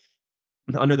beautiful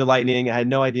under the lightning. I had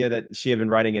no idea that she had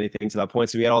been writing anything to that point.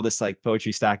 So we had all this like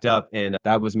poetry stacked up. And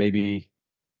that was maybe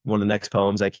one of the next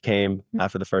poems that came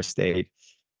after the first date.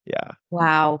 Yeah.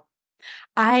 Wow.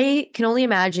 I can only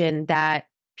imagine that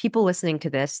people listening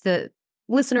to this, the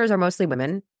listeners are mostly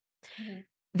women, Mhm.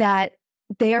 that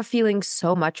they are feeling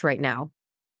so much right now.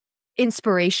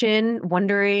 inspiration,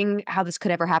 wondering how this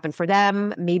could ever happen for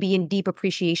them, maybe in deep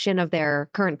appreciation of their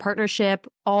current partnership,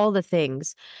 all the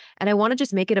things. And I want to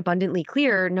just make it abundantly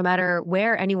clear, no matter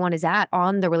where anyone is at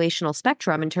on the relational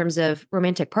spectrum in terms of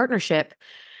romantic partnership,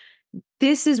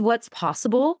 this is what's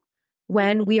possible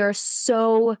when we are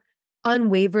so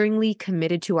unwaveringly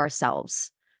committed to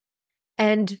ourselves.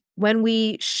 And when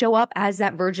we show up as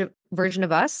that version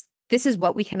of us, this is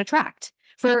what we can attract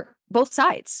for both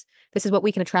sides. This is what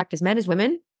we can attract as men, as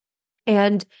women.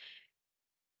 And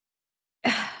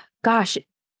gosh,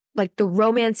 like the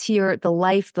romance here, the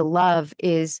life, the love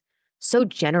is so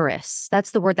generous.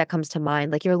 That's the word that comes to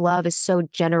mind. Like your love is so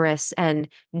generous and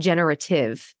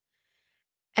generative.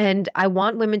 And I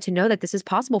want women to know that this is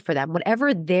possible for them.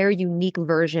 Whatever their unique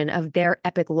version of their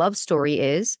epic love story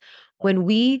is, when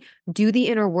we do the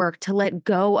inner work to let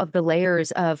go of the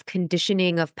layers of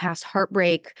conditioning, of past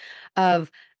heartbreak,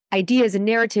 of ideas and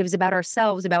narratives about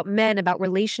ourselves, about men, about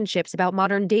relationships, about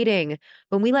modern dating,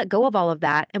 when we let go of all of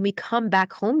that and we come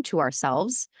back home to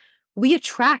ourselves, we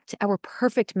attract our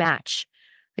perfect match,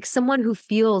 like someone who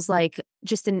feels like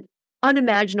just an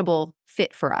unimaginable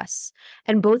fit for us.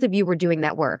 And both of you were doing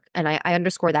that work. And I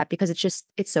underscore that because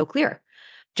it's so clear.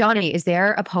 Johnny, is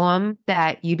there a poem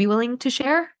that you'd be willing to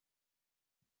share?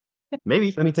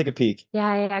 Maybe. Let me take a peek. Yeah,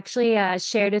 I actually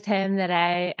shared with him that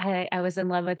I was in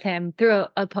love with him through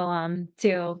a poem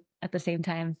too at the same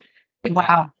time.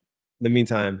 Wow. In the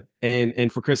meantime,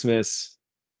 and for Christmas,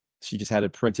 she just had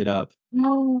it printed up.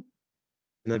 Oh,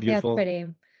 Isn't that Yeah, it's beautiful? pretty.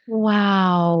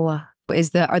 wow.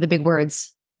 Are the big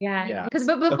words? Yeah. Yeah. Because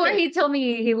before Okay. he told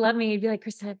me he loved me, he'd be like,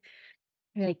 Krista, I'd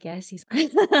be like, yes, he's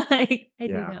like, I do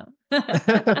Yeah.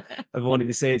 know. I've wanted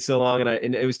to say it so long,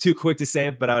 and it was too quick to say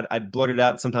it, but I'd blurt it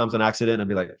out sometimes on accident. I'd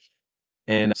be like,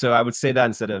 and so I would say that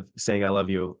instead of saying I love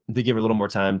you, to give her a little more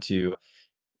time to,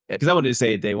 because I wanted to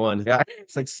say it day one. Yeah,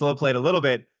 it's like slow played a little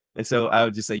bit, and so I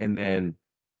would just say, and then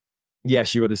yeah,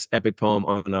 she wrote this epic poem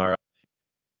on our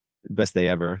best day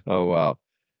ever. Oh wow.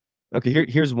 Okay,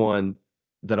 here's one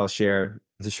that I'll share.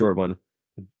 It's a short one.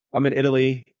 I'm in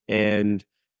Italy, and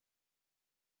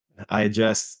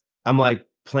I'm like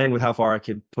playing with how far I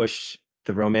could push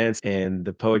the romance and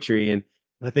the poetry. And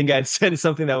I think I'd said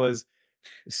something that was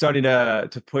starting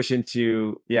to push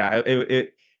into, yeah,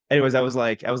 anyways, I was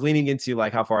leaning into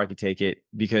like how far I could take it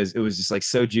because it was just like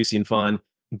so juicy and fun,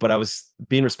 but I was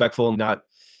being respectful and not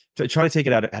trying to take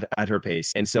it at her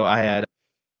pace. And so I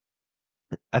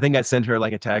think I sent her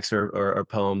like a text or a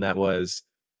poem that was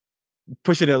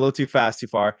pushing it a little too fast, too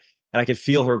far. And I could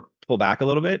feel her pull back a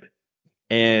little bit.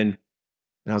 And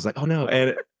I was like, oh no.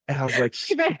 And I was like,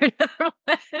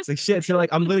 it's like shit. So like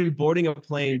I'm literally boarding a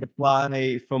plane to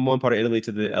fly from one part of Italy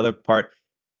to the other part.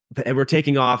 And we're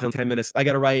taking off in 10 minutes. I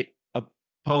gotta write a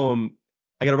poem.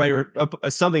 I gotta write her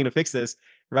something to fix this.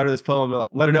 Write her this poem.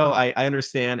 Let her know I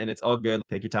understand and it's all good.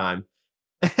 Take your time.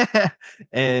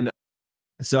 And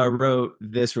so I wrote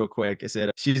this real quick. I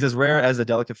said, she's as rare as a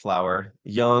delicate flower,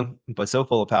 young, but so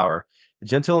full of power.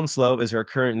 Gentle and slow is her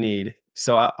current need.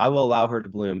 So I will allow her to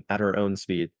bloom at her own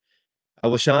speed. I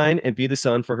will shine and be the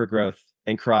sun for her growth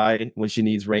and cry when she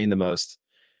needs rain the most.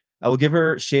 I will give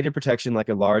her shaded protection like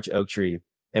a large oak tree.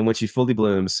 And when she fully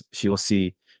blooms, she will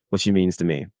see what she means to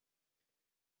me.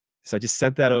 So I just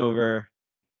sent that over.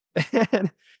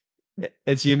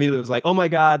 And she immediately was like, oh my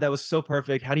God, that was so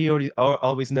perfect. How do you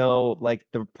always know like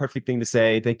the perfect thing to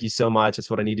say? Thank you so much. That's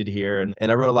what I needed to hear.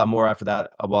 And I wrote a lot more after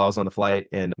that while I was on the flight.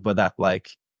 But that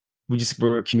like, we just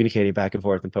were communicating back and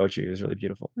forth in poetry. It was really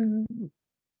beautiful. Mhm.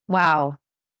 Wow.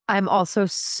 I'm also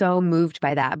so moved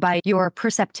by that, by your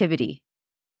perceptivity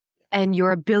and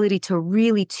your ability to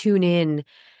really tune in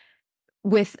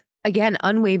with, again,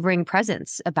 unwavering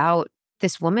presence about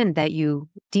this woman that you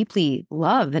deeply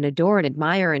love and adore and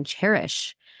admire and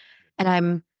cherish.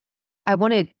 And I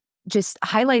want to just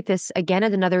highlight this again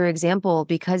as another example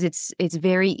because it's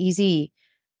very easy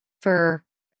for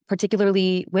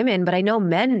particularly women, but I know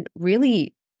men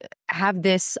really have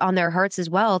this on their hearts as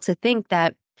well, to think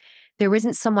that there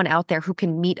isn't someone out there who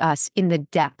can meet us in the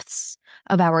depths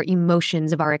of our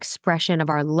emotions, of our expression, of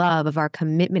our love, of our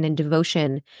commitment and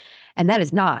devotion. And that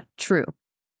is not true.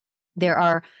 There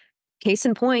are, case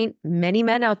in point, many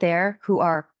men out there who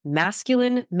are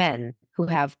masculine men who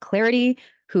have clarity,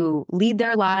 who lead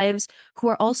their lives, who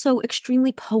are also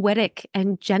extremely poetic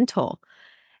and gentle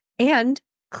and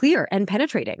clear and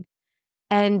penetrating.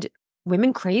 And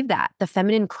women crave that. The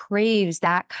feminine craves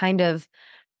that kind of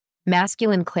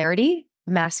masculine clarity,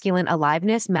 masculine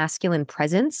aliveness, masculine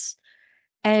presence.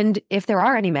 And if there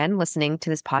are any men listening to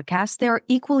this podcast, there are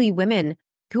equally women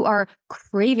who are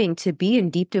craving to be in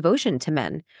deep devotion to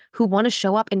men, who want to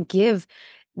show up and give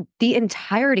the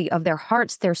entirety of their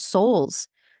hearts, their souls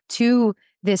to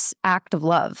this act of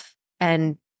love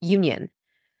and union.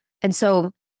 And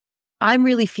so I'm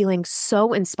really feeling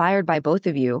so inspired by both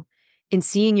of you in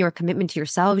seeing your commitment to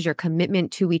yourselves, your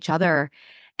commitment to each other,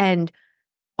 and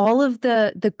all of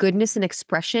the goodness and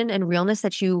expression and realness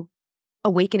that you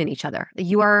awaken in each other.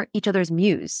 You are each other's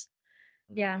muse.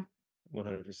 Yeah.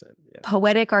 100%. Yeah.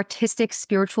 Poetic, artistic,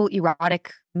 spiritual,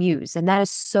 erotic muse. And that is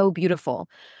so beautiful.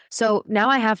 So now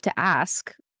I have to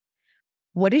ask,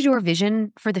 what is your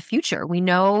vision for the future? We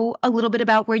know a little bit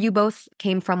about where you both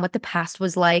came from, what the past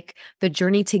was like, the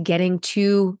journey to getting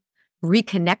to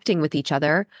reconnecting with each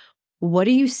other. What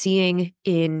are you seeing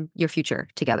in your future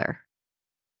together?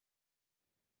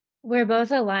 We're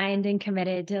both aligned and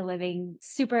committed to living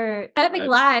super epic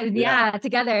lives,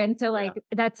 together. And so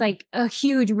that's like a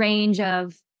huge range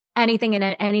of anything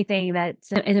and anything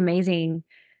that's is amazing.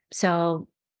 So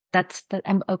that's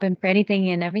I'm open for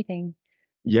anything and everything.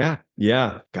 Yeah.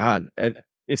 Yeah. God. And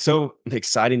it's so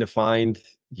exciting to find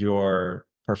your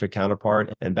perfect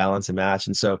counterpart and balance and match.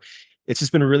 And so it's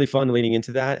just been really fun leaning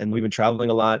into that. And we've been traveling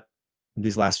a lot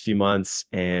these last few months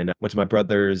and went to my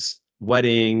brother's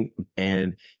wedding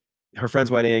and her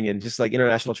friend's wedding and just like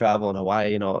international travel in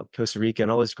Hawaii and all Costa Rica and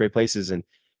all these great places. And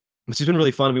it's just been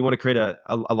really fun. We want to create a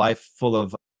life full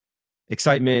of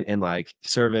excitement and like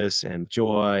service and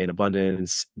joy and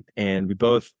abundance. And we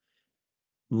both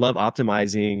love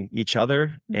optimizing each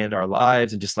other and our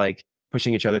lives and just like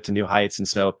pushing each other to new heights. And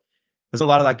so there's a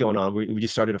lot of that going on. We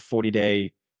just started a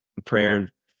 40-day prayer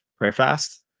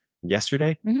fast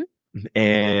yesterday. Mhm.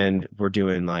 And we're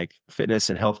doing like fitness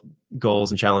and health goals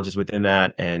and challenges within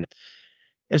that. And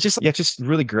it's just, yeah, it's just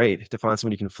really great to find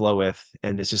someone you can flow with.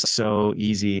 And it's just so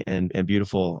easy and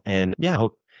beautiful. And yeah,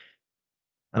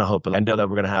 I hope, but I know that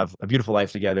we're going to have a beautiful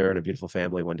life together and a beautiful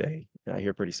family one day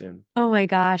here pretty soon. Oh my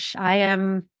gosh, I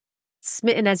am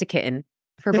smitten as a kitten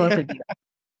for both of you.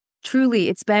 Truly,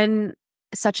 it's been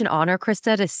such an honor,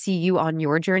 Krista, to see you on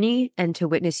your journey and to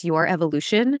witness your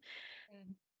evolution.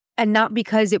 And not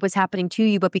because it was happening to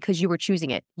you, but because you were choosing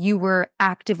it. You were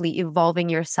actively evolving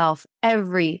yourself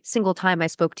every single time I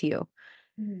spoke to you.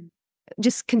 Mhm.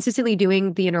 Just consistently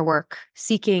doing the inner work,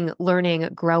 seeking, learning,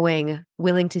 growing,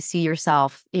 willing to see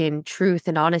yourself in truth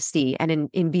and honesty and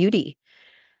in beauty.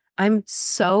 I'm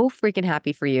so freaking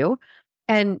happy for you.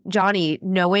 And Johnny,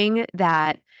 knowing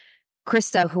that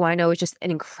Krista, who I know is just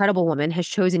an incredible woman, has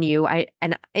chosen you,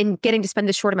 and getting to spend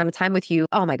this short amount of time with you,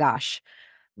 oh my gosh,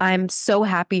 I'm so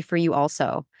happy for you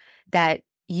also that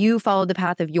you followed the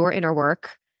path of your inner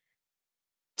work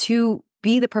to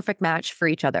be the perfect match for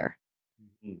each other.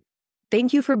 Mhm.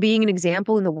 Thank you for being an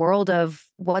example in the world of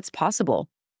what's possible,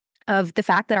 of the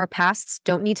fact that our pasts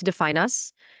don't need to define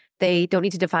us. They don't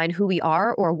need to define who we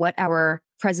are or what our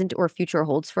present or future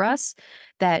holds for us,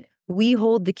 that we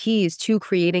hold the keys to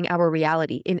creating our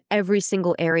reality in every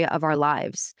single area of our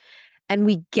lives. And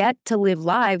we get to live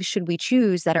lives, should we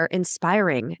choose, that are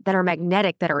inspiring, that are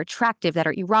magnetic, that are attractive, that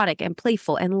are erotic and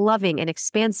playful and loving and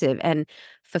expansive and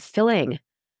fulfilling.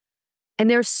 And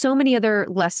there's so many other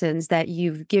lessons that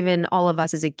you've given all of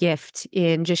us as a gift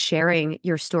in just sharing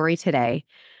your story today.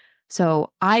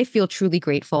 So I feel truly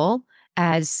grateful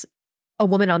as a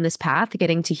woman on this path,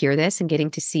 getting to hear this and getting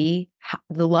to see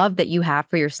the love that you have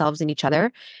for yourselves and each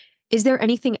other. Is there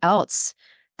anything else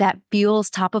that feels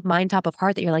top of mind, top of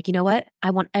heart that you're like, you know what?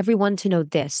 I want everyone to know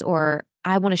this, or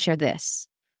I want to share this?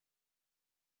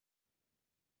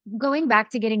 Going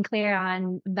back to getting clear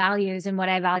on values and what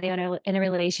I value in a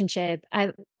relationship,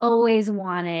 I've always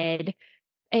wanted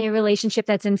a relationship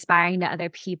that's inspiring to other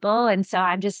people. And so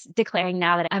I'm just declaring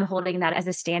now that I'm holding that as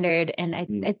a standard.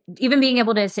 And even being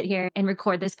able to sit here and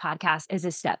record this podcast is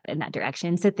a step in that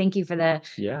direction. So thank you for the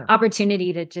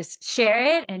opportunity to just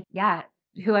share it. And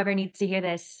whoever needs to hear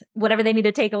this, whatever they need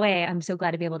to take away, I'm so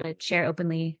glad to be able to share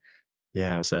openly.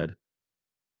 Yeah, I said.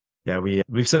 Yeah,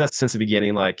 we've said that since the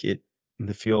beginning. Like it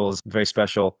feels very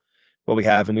special what we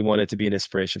have, and we want it to be an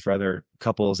inspiration for other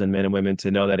couples and men and women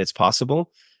to know that it's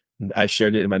possible. I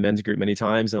shared it in my men's group many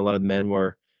times, and a lot of men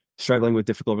were struggling with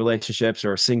difficult relationships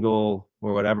or single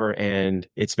or whatever. And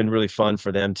it's been really fun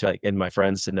for them to, like, and my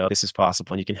friends to know this is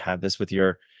possible, and you can have this with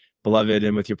your beloved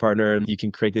and with your partner, and you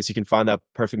can create this. You can find that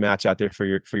perfect match out there for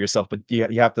yourself, but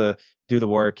you have to do the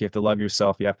work. You have to love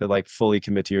yourself. You have to like fully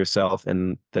commit to yourself,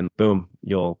 and then boom,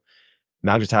 you'll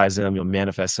magnetize them, you'll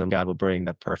manifest them. God will bring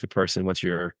that perfect person once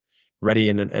you're ready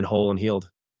and whole and healed.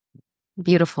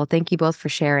 Beautiful. Thank you both for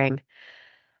sharing.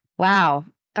 Wow.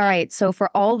 All right. So, for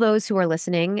all those who are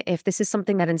listening, if this is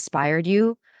something that inspired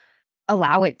you,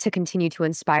 allow it to continue to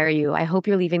inspire you. I hope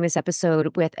you're leaving this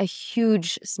episode with a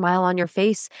huge smile on your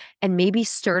face and maybe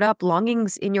stirred up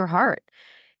longings in your heart.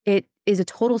 It is a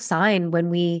total sign when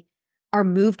we are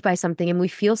moved by something and we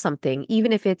feel something,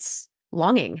 even if it's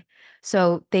longing.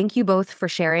 So thank you both for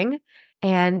sharing.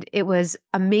 And it was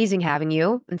amazing having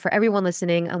you. And for everyone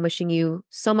listening, I'm wishing you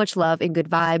so much love and good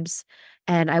vibes.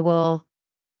 And I'll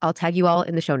tag you all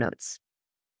in the show notes.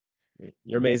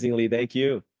 You're amazing, Lee. Thank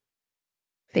you.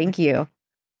 Thank you.